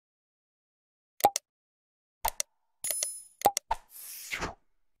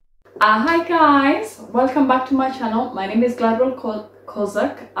Hi guys, welcome back to my channel. My name is Gladwell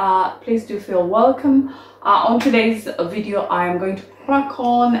Kozak. Please do feel welcome. On today's video I am going to crack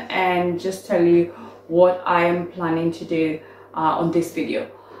on and just tell you what I am planning to do on this video.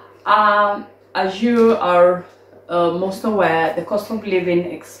 As you are most aware, the cost of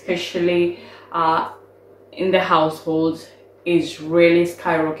living, especially in the households, is really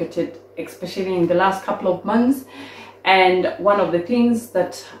skyrocketed, especially in the last couple of months. And one of the things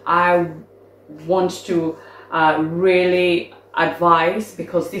that I want to really advise,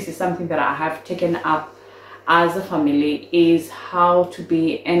 because this is something that I have taken up as a family, is how to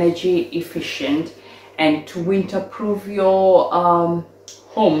be energy efficient and to winter-proof your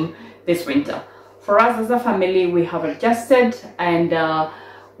home this winter. For us as a family, we have adjusted and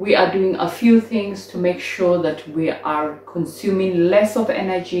we are doing a few things to make sure that we are consuming less of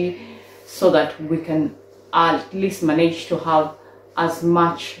energy so that we can at least manage to have as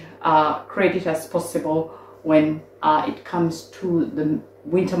much credit as possible when it comes to the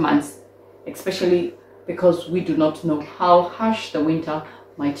winter months, especially because we do not know how harsh the winter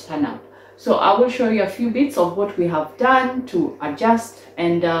might turn out. So I will show you a few bits of what we have done to adjust,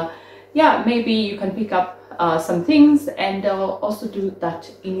 and yeah, maybe you can pick up some things and also do that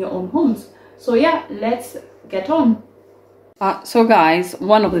in your own homes. So yeah, let's get on. So guys,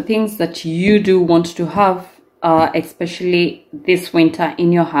 one of the things that you do want to have, especially this winter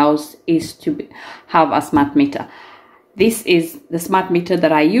in your house, is to have a smart meter. This is the smart meter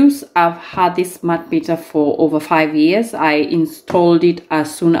that I use. I've had this smart meter for over 5 years. I installed it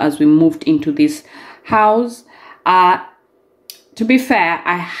as soon as we moved into this house. To be fair,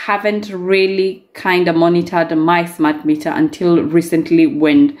 I haven't really kind of monitored my smart meter until recently,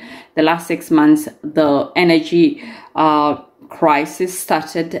 when the last 6 months the energy crisis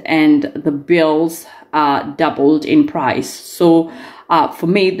started and the bills doubled in price. So for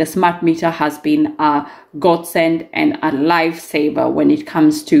me, the smart meter has been a godsend and a lifesaver when it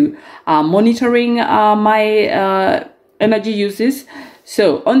comes to monitoring my energy uses.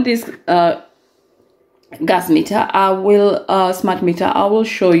 So on this gas meter, smart meter, I will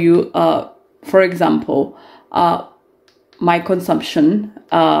show you, for example, my consumption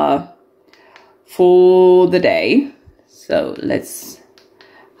for the day. So let's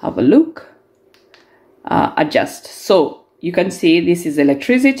have a look. Adjust. So you can see this is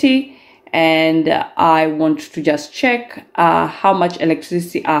electricity, and I want to just check how much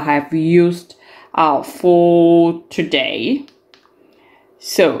electricity I have used for today.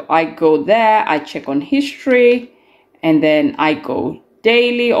 So I go there, I check on history, and then I go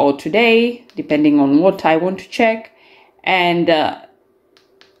daily or today, depending on what I want to check. And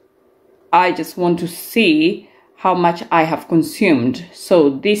I just want to see how much I have consumed. So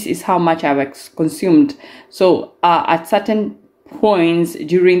this is how much I've consumed. So at certain points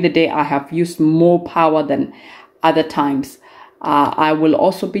during the day, I have used more power than other times. I will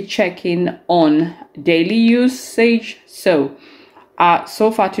also be checking on daily usage. So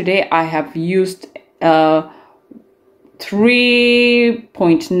so far today, I have used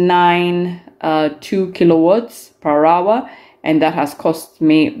 3.92 kilowatts per hour, and that has cost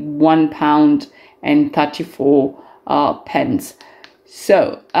me £1.34.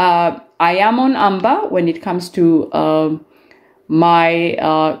 So I am on amber when it comes to my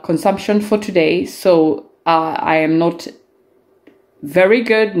consumption for today. So I am not very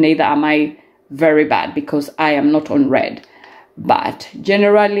good, neither am I very bad, because I am not on red. But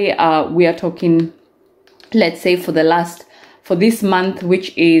generally we are talking, let's say for this month,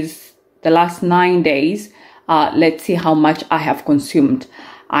 which is the last 9 days, let's see how much I have consumed.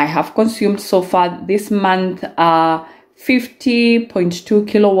 I have consumed so far this month 50.2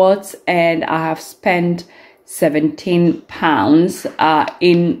 kilowatts, and I have spent £17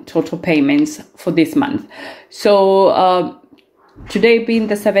 in total payments for this month. So today being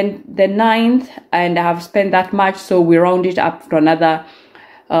the 9th, and I have spent that much, so we round it up for another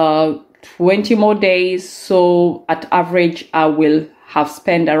 20 more days. So at average I will have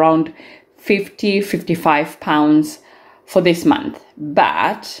spent around £55 for this month.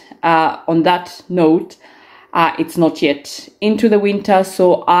 But on that note, it's not yet into the winter,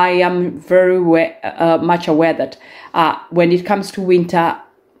 so I am very much aware that when it comes to winter,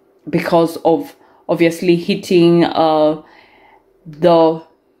 because of obviously heating, the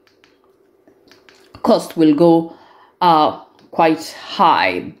cost will go quite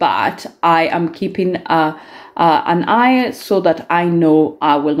high. But I am keeping an eye so that I know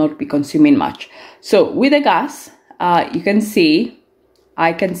I will not be consuming much. So with the gas, you can see,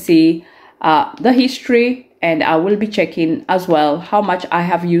 I can see the history, and I will be checking as well how much I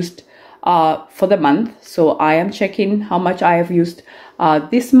have used for the month. So I am checking how much I have used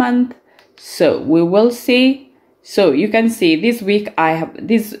this month. So we will see. So you can see this week I have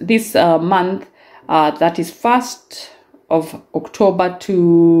this month, that is 1st of October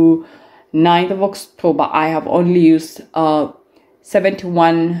to 9th of October, I have only used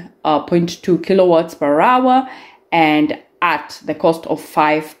 71.2 kilowatts per hour, and at the cost of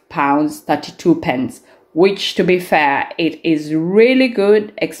 £5.32, which, to be fair, it is really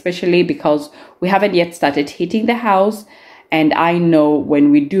good, especially because we haven't yet started heating the house, and I know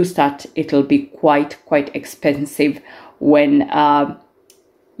when we do start, it'll be quite expensive when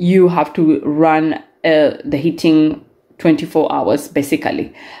you have to run the heating 24 hours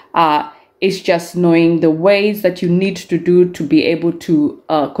basically. It's just knowing the ways that you need to do to be able to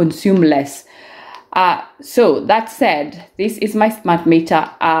consume less. So that said, this is my smart meter.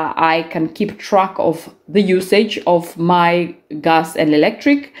 I can keep track of the usage of my gas and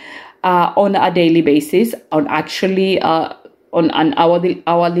electric on a daily basis, on an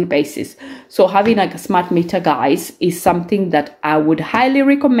hourly basis. So having a smart meter, guys, is something that I would highly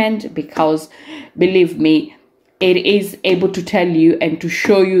recommend, because believe me, it is able to tell you and to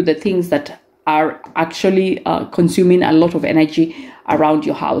show you the things that are actually consuming a lot of energy around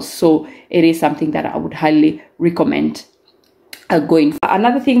your house. So it is something that I would highly recommend going.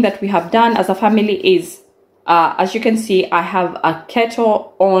 Another thing that we have done as a family is, as you can see, I have a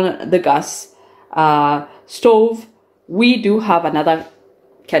kettle on the gas stove. We do have another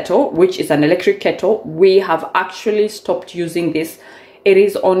kettle, which is an electric kettle. We have actually stopped using this. It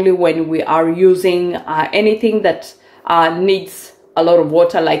is only when we are using anything that needs a lot of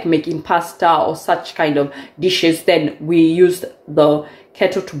water, like making pasta or such kind of dishes, then we use the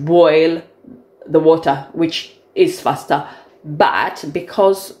kettle to boil the water, which is faster. But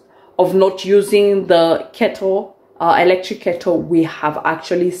because of not using the kettle, electric kettle, we have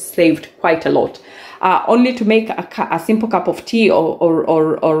actually saved quite a lot. Only to make a simple cup of tea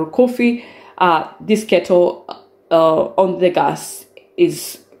or coffee, this kettle on the gas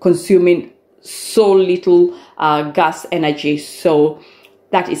is consuming so little gas energy. So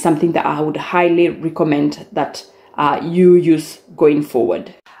that is something that I would highly recommend that you use going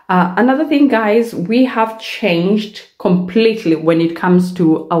forward. Another thing, guys, we have changed completely when it comes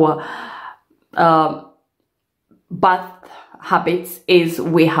to our bath habits. Is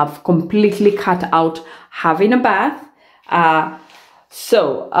we have completely cut out having a bath.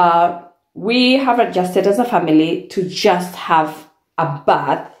 So we have adjusted as a family to just have a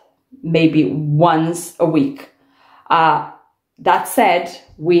bath maybe once a week. That said,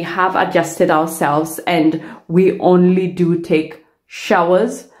 we have adjusted ourselves and we only do take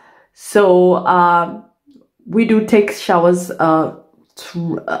showers. So we do take showers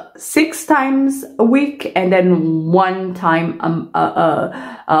 6 times a week, and then 1 time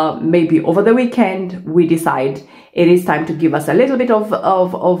maybe over the weekend we decide it is time to give us a little bit of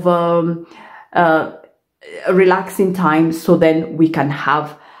relaxing time, so then we can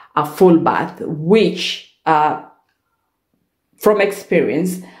have a full bath, which from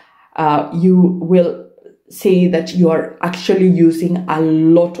experience you will see that you are actually using a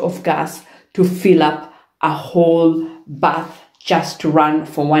lot of gas to fill up a whole bath just to run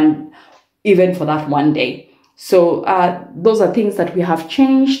for even for that one day. So those are things that we have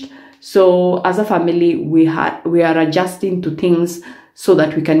changed. So as a family, we are adjusting to things so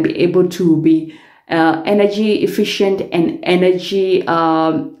that we can be able to be energy efficient and energy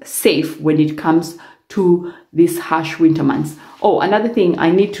safe when it comes to these harsh winter months. Oh, another thing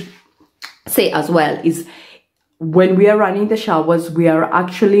I need to say as well is, when we are running the showers, we are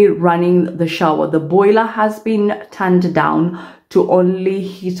actually running the shower. The boiler has been turned down to only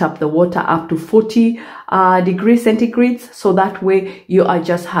heat up the water up to 40 degrees centigrade. So that way you are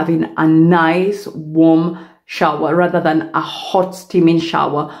just having a nice warm shower rather than a hot steaming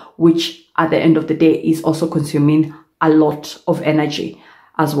shower, which at the end of the day is also consuming a lot of energy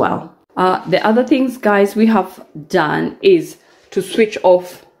as well. The other things, guys, we have done is to switch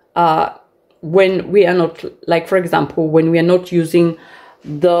off when we are not, like for example, when we are not using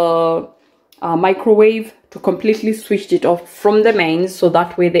the microwave, to completely switch it off from the mains, so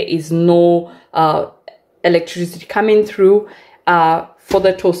that way there is no electricity coming through. For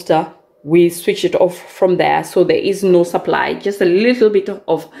the toaster, we switch it off from there, so there is no supply, just a little bit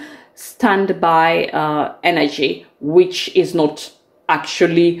of standby energy, which is not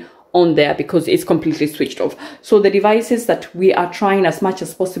actually on there because it's completely switched off. So the devices that we are trying as much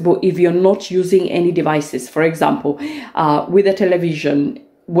as possible, if you're not using any devices, for example, with the television,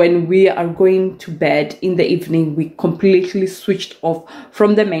 when we are going to bed in the evening, we completely switched off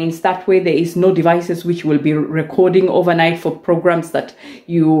from the mains. That way there is no devices which will be recording overnight for programs that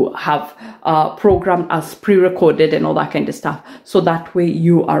you have programmed as pre-recorded and all that kind of stuff. So that way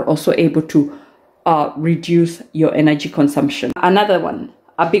you are also able to reduce your energy consumption. Another one,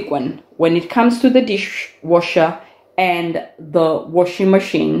 a big one, when it comes to the dishwasher and the washing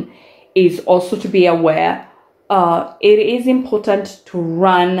machine, is also to be aware it is important to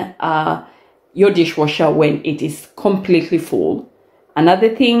run your dishwasher when it is completely full.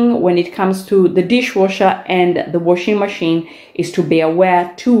 Another thing when it comes to the dishwasher and the washing machine is to be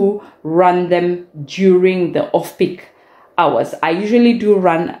aware to run them during the off-peak hours. I usually do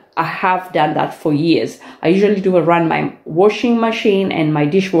run, I have done that for years. I usually do run my washing machine and my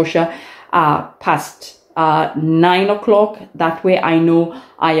dishwasher past 9 o'clock. That way I know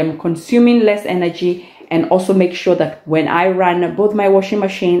I am consuming less energy, and also make sure that when I run both my washing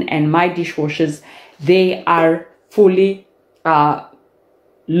machine and my dishwashers, they are fully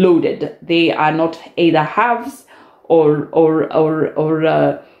loaded. They are not either halves or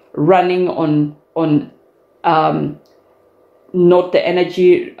running on not the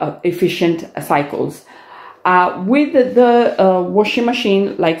energy efficient cycles. With the washing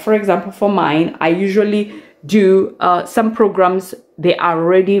machine, like for example for mine, I usually do some programs, they are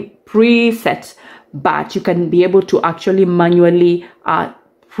already preset, but you can be able to actually manually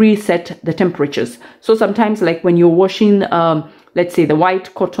preset the temperatures. So sometimes, like when you're washing let's say the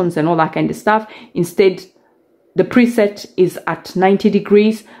white cottons and all that kind of stuff, instead the preset is at 90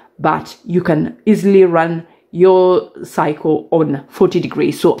 degrees, but you can easily run your cycle on 40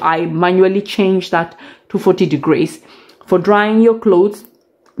 degrees. So I manually change that to 40 degrees. For drying your clothes,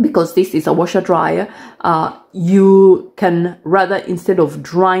 because this is a washer dryer, you can rather, instead of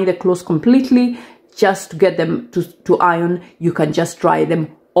drying the clothes completely just to get them to iron, you can just dry them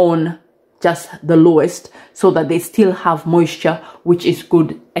on just the lowest so that they still have moisture, which is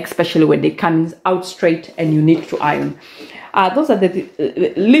good, especially when they come out straight and you need to iron. Those are the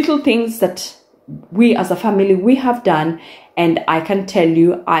little things that we as a family, we have done, and I can tell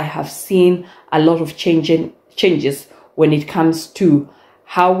you I have seen a lot of changes when it comes to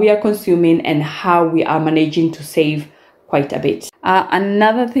how we are consuming and how we are managing to save quite a bit.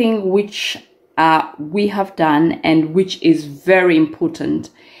 Another thing which we have done, and which is very important,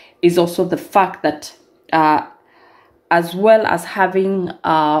 is also the fact that as well as having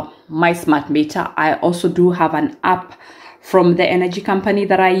my smart meter, I also do have an app from the energy company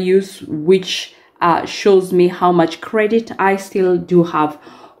that I use, which shows me how much credit I still do have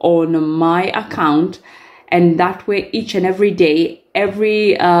on my account. And that way, each and every day,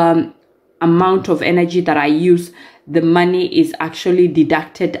 every amount of energy that I use, the money is actually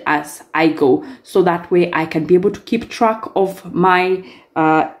deducted as I go. So that way I can be able to keep track of my,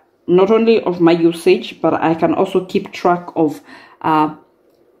 not only of my usage, but I can also keep track of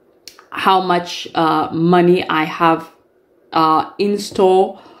how much money I have in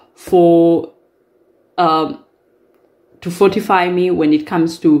store for to fortify me when it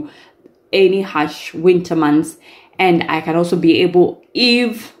comes to any harsh winter months. And I can also be able,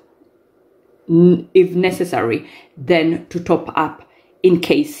 if necessary, then to top up in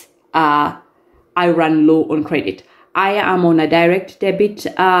case I run low on credit. I am on a direct debit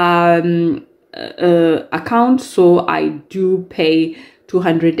account, so I do pay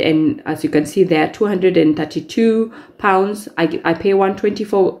 200, and as you can see there, 232 pounds. I pay 120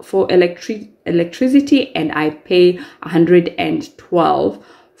 for electricity, and I pay 112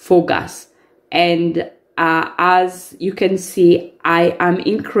 for gas. And as you can see, I am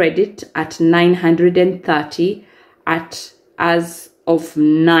in credit at 930 as of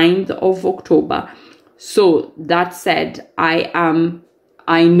 9th of October. So that said, I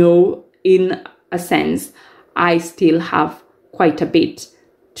know in a sense I still have quite a bit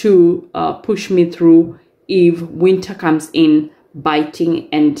to push me through if winter comes in biting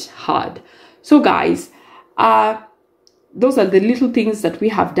and hard. So guys, those are the little things that we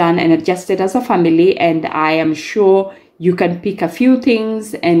have done and adjusted as a family, and I am sure you can pick a few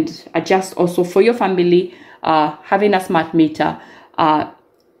things and adjust also for your family, having a smart meter,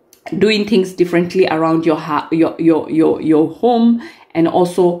 doing things differently around your home, and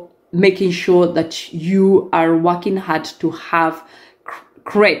also making sure that you are working hard to have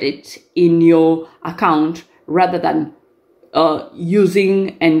credit in your account rather than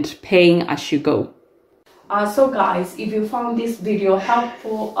using and paying as you go. So guys, if you found this video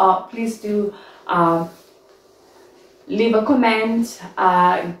helpful, please do leave a comment,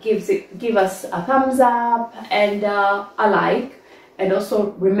 give us a thumbs up and a like. And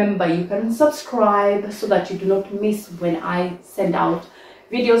also remember, you can subscribe so that you do not miss when I send out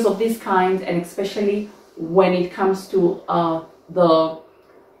videos of this kind, and especially when it comes to the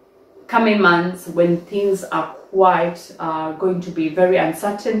coming months, when things are quite going to be very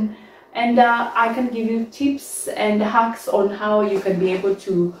uncertain, and I can give you tips and hacks on how you can be able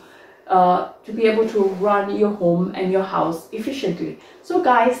to run your home and your house efficiently. So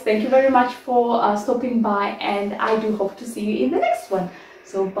guys, thank you very much for stopping by, and I do hope to see you in the next one.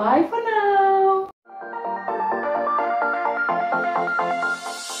 So bye for now.